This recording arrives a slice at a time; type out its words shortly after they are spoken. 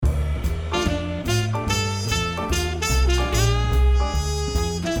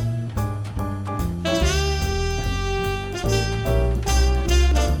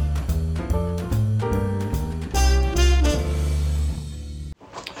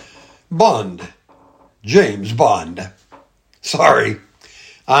Bond. James Bond. Sorry,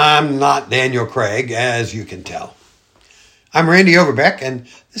 I'm not Daniel Craig, as you can tell. I'm Randy Overbeck, and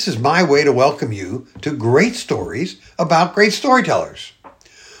this is my way to welcome you to great stories about great storytellers.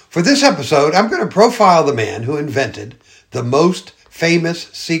 For this episode, I'm going to profile the man who invented the most famous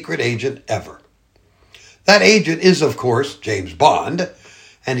secret agent ever. That agent is, of course, James Bond,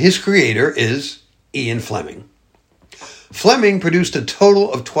 and his creator is Ian Fleming. Fleming produced a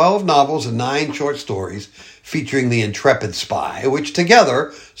total of 12 novels and 9 short stories featuring the intrepid spy, which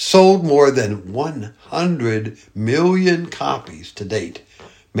together sold more than 100 million copies to date,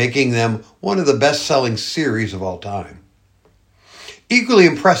 making them one of the best-selling series of all time. Equally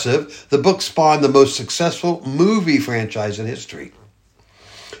impressive, the book spawned the most successful movie franchise in history.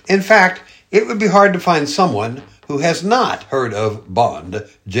 In fact, it would be hard to find someone who has not heard of Bond,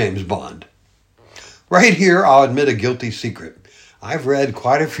 James Bond. Right here, I'll admit a guilty secret. I've read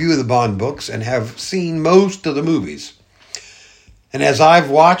quite a few of the Bond books and have seen most of the movies. And as I've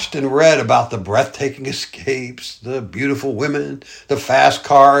watched and read about the breathtaking escapes, the beautiful women, the fast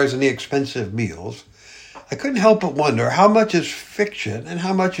cars, and the expensive meals, I couldn't help but wonder how much is fiction and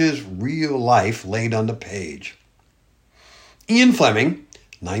how much is real life laid on the page. Ian Fleming,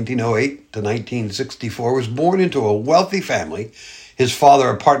 1908 to 1964, was born into a wealthy family, his father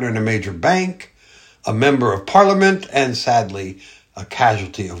a partner in a major bank, a member of parliament, and sadly, a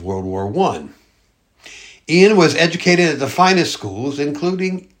casualty of World War I. Ian was educated at the finest schools,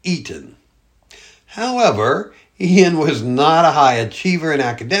 including Eton. However, Ian was not a high achiever in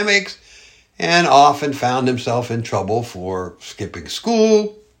academics and often found himself in trouble for skipping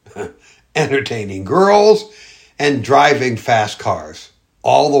school, entertaining girls, and driving fast cars,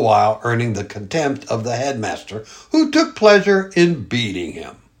 all the while earning the contempt of the headmaster, who took pleasure in beating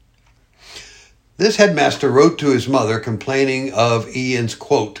him. This headmaster wrote to his mother complaining of Ian's,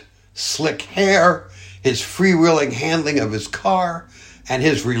 quote, slick hair, his freewheeling handling of his car, and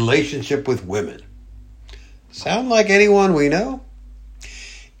his relationship with women. Sound like anyone we know?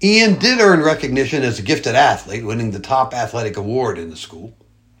 Ian did earn recognition as a gifted athlete, winning the top athletic award in the school.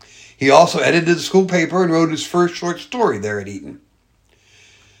 He also edited the school paper and wrote his first short story there at Eton.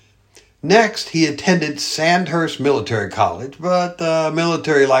 Next, he attended Sandhurst Military College, but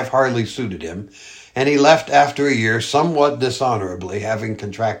military life hardly suited him, and he left after a year somewhat dishonorably, having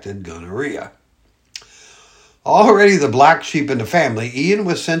contracted gonorrhea. Already the black sheep in the family, Ian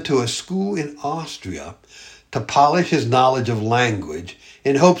was sent to a school in Austria to polish his knowledge of language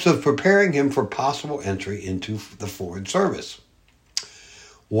in hopes of preparing him for possible entry into the foreign service.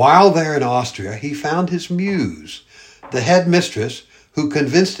 While there in Austria, he found his muse, the headmistress, who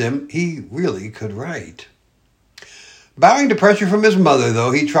convinced him he really could write. Bowing to pressure from his mother,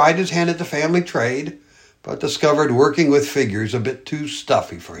 though, he tried his hand at the family trade, but discovered working with figures a bit too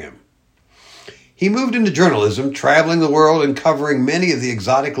stuffy for him. He moved into journalism, traveling the world and covering many of the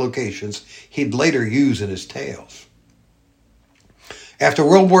exotic locations he'd later use in his tales. After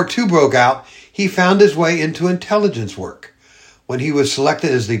World War II broke out, he found his way into intelligence work when he was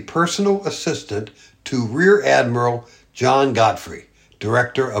selected as the personal assistant to Rear Admiral John Godfrey,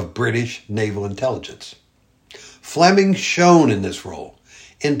 Director of British Naval Intelligence. Fleming shone in this role,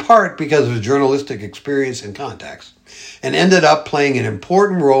 in part because of his journalistic experience and contacts, and ended up playing an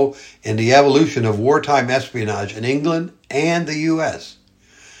important role in the evolution of wartime espionage in England and the U.S.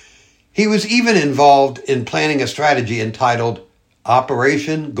 He was even involved in planning a strategy entitled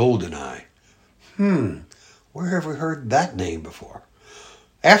Operation Goldeneye. Where have we heard that name before?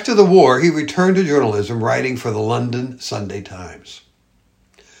 After the war, he returned to journalism, writing for the London Sunday Times.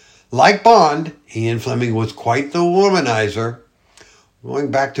 Like Bond, Ian Fleming was quite the womanizer.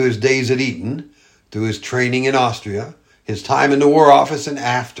 Going back to his days at Eton, through his training in Austria, his time in the War Office and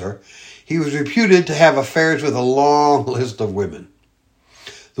after, he was reputed to have affairs with a long list of women.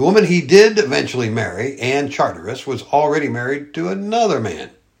 The woman he did eventually marry, Anne Charteris, was already married to another man.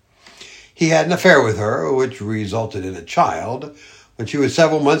 He had an affair with her, which resulted in a child. When she was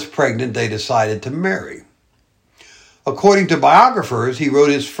several months pregnant, they decided to marry. According to biographers, he wrote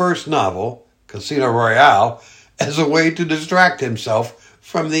his first novel, Casino Royale, as a way to distract himself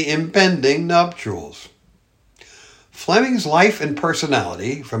from the impending nuptials. Fleming's life and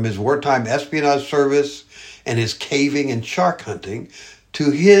personality, from his wartime espionage service and his caving and shark hunting,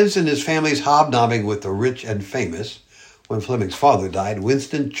 to his and his family's hobnobbing with the rich and famous, when Fleming's father died,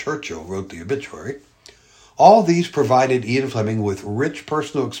 Winston Churchill wrote the obituary. All these provided Ian Fleming with rich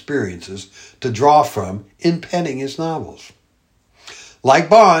personal experiences to draw from in penning his novels.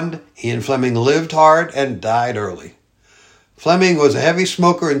 Like Bond, Ian Fleming lived hard and died early. Fleming was a heavy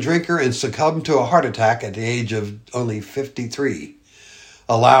smoker and drinker and succumbed to a heart attack at the age of only 53.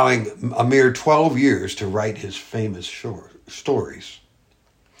 allowing a mere 12 years to write his famous stories.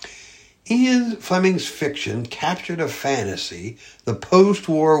 Ian Fleming's fiction captured a fantasy the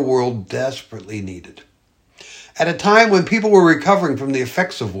post-war world desperately needed. At a time when people were recovering from the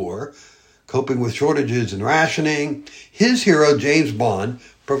effects of war, coping with shortages and rationing, his hero, James Bond,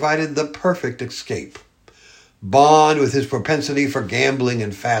 provided the perfect escape. Bond, with his propensity for gambling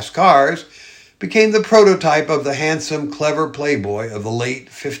and fast cars, became the prototype of the handsome, clever playboy of the late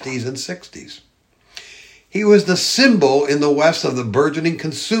 50s and 60s. He was the symbol in the West of the burgeoning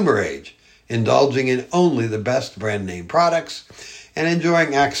consumer age, indulging in only the best brand name products and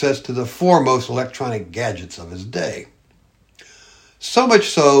enjoying access to the foremost electronic gadgets of his day. So much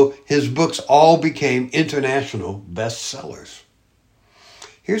so, his books all became international bestsellers.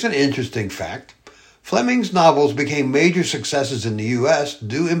 Here's an interesting fact. Fleming's novels became major successes in the U.S.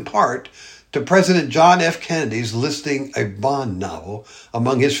 due in part to President John F. Kennedy's listing a Bond novel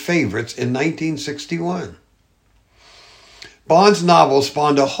among his favorites in 1961. Bond's novels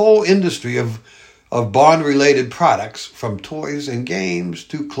spawned a whole industry of Bond-related products, from toys and games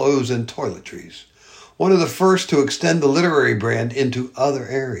to clothes and toiletries. One of the first to extend the literary brand into other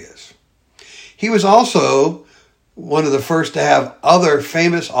areas. He was also one of the first to have other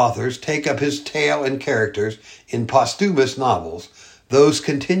famous authors take up his tale and characters in posthumous novels, those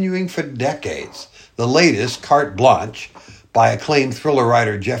continuing for decades. The latest, Carte Blanche, by acclaimed thriller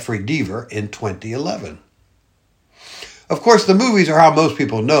writer Jeffrey Deaver in 2011. Of course, the movies are how most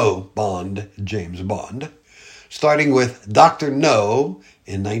people know Bond, James Bond, starting with Dr. No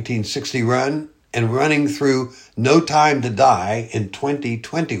in 1960 run and running through No Time to Die in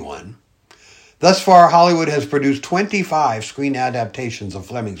 2021. Thus far, Hollywood has produced 25 screen adaptations of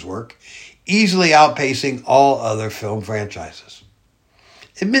Fleming's work, easily outpacing all other film franchises.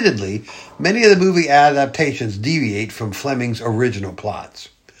 Admittedly, many of the movie adaptations deviate from Fleming's original plots,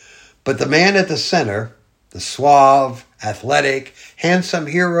 but the man at the center, the suave, athletic, handsome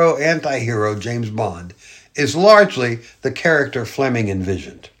hero, anti-hero James Bond, is largely the character Fleming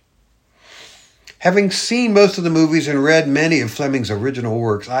envisioned. Having seen most of the movies and read many of Fleming's original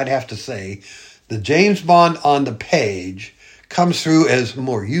works, I'd have to say the James Bond on the page comes through as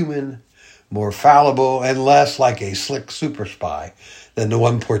more human, more fallible, and less like a slick super spy than the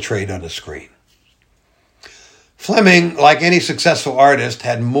one portrayed on the screen. Fleming, like any successful artist,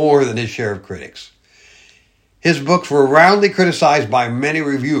 had more than his share of critics. His books were roundly criticized by many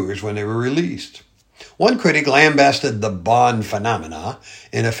reviewers when they were released. One critic lambasted the Bond phenomena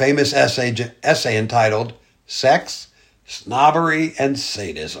in a famous essay entitled Sex, Snobbery, and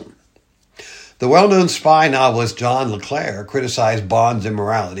Sadism. The well-known spy novelist John LeClaire criticized Bond's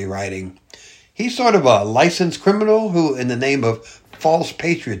immorality, writing, "He's sort of a licensed criminal who, in the name of false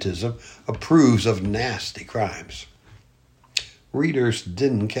patriotism, approves of nasty crimes." Readers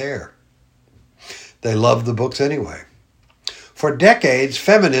didn't care. They loved the books anyway. For decades,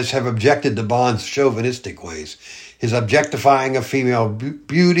 feminists have objected to Bond's chauvinistic ways, his objectifying of female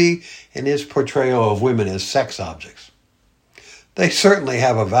beauty, and his portrayal of women as sex objects. They certainly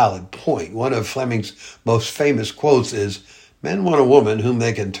have a valid point. One of Fleming's most famous quotes is, "Men want a woman whom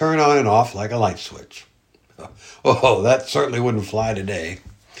they can turn on and off like a light switch." Oh, that certainly wouldn't fly today.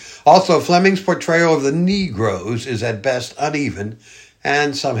 Also, Fleming's portrayal of the Negroes is at best uneven,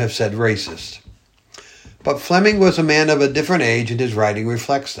 and some have said racist. But Fleming was a man of a different age, and his writing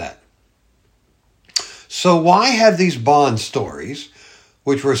reflects that. So why have these Bond stories,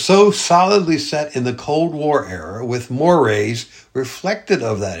 which were so solidly set in the Cold War era, with mores reflected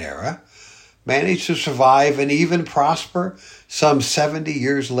of that era, managed to survive and even prosper some 70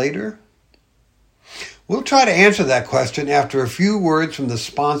 years later? We'll try to answer that question after a few words from the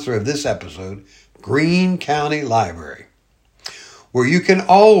sponsor of this episode, Greene County Library, where you can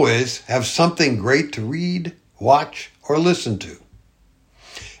always have something great to read, watch, or listen to.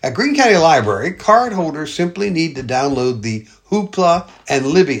 At Greene County Library, card holders simply need to download the Hoopla and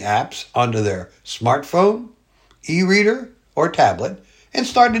Libby apps onto their smartphone, e-reader, or tablet and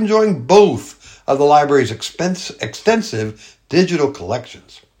start enjoying both of the library's extensive digital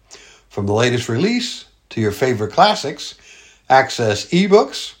collections. From the latest release to your favorite classics, access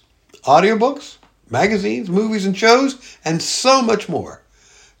ebooks, audiobooks, magazines, movies and shows, and so much more.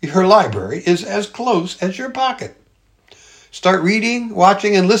 Your library is as close as your pocket. Start reading,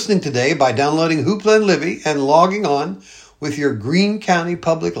 watching, and listening today by downloading Hoopla and Libby and logging on with your Greene County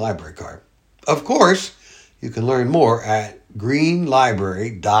Public Library card. Of course, you can learn more at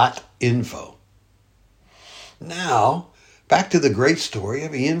greenlibrary.info. Now, back to the great story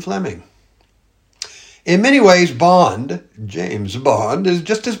of Ian Fleming. In many ways, Bond, James Bond, is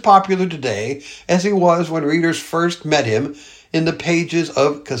just as popular today as he was when readers first met him in the pages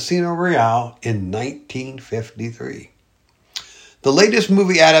of Casino Royale in 1953. The latest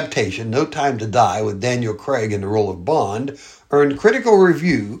movie adaptation, No Time to Die, with Daniel Craig in the role of Bond, earned critical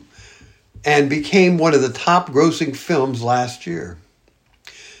review and became one of the top grossing films last year.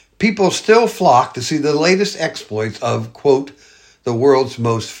 People still flock to see the latest exploits of, quote, the world's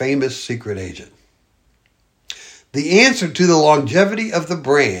most famous secret agent. The answer to the longevity of the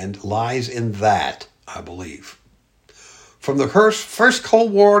brand lies in that, I believe. From the first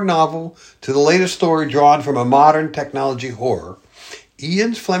Cold War novel to the latest story drawn from a modern technology horror,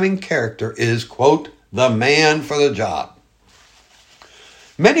 Ian Fleming character is, quote, the man for the job.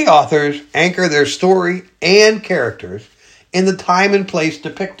 Many authors anchor their story and characters in the time and place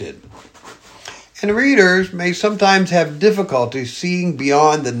depicted. And readers may sometimes have difficulty seeing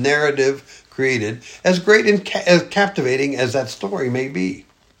beyond the narrative created, as great and as captivating as that story may be.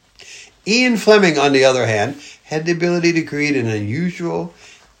 Ian Fleming, on the other hand, had the ability to create an unusual,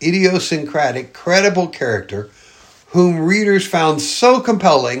 idiosyncratic, credible character whom readers found so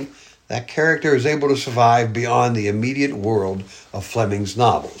compelling that character is able to survive beyond the immediate world of Fleming's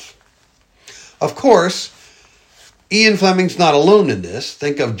novels. Of course, Ian Fleming's not alone in this.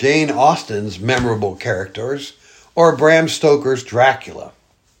 Think of Jane Austen's memorable characters or Bram Stoker's Dracula.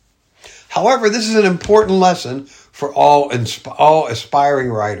 However, this is an important lesson for all aspiring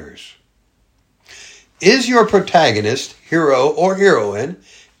writers. Is your protagonist, hero or heroine,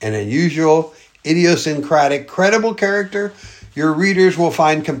 an unusual, idiosyncratic, credible character your readers will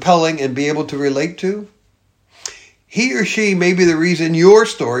find compelling and be able to relate to? He or she may be the reason your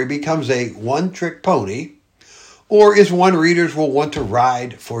story becomes a one-trick pony, or is one readers will want to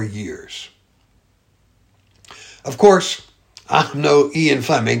ride for years. Of course, I'm no Ian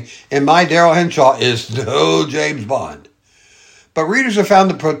Fleming, and my Daryl Henshaw is no James Bond. But readers have found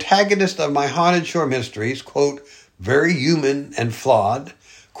the protagonist of my Haunted Shore mysteries, quote, very human and flawed,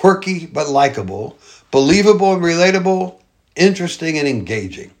 quirky but likable, believable and relatable, interesting and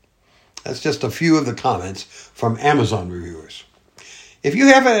engaging. That's just a few of the comments from Amazon reviewers. If you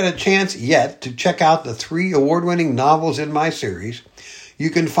haven't had a chance yet to check out the 3 award-winning novels in my series, you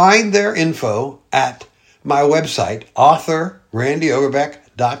can find their info at my website,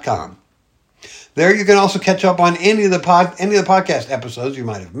 authorrandyoverbeck.com. There you can also catch up on any of the podcast episodes you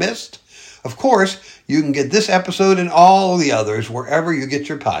might have missed. Of course, you can get this episode and all the others wherever you get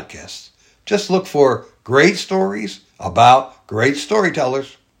your podcasts. Just look for great stories about great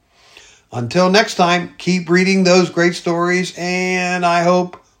storytellers. Until next time, keep reading those great stories, and I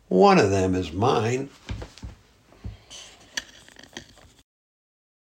hope one of them is mine.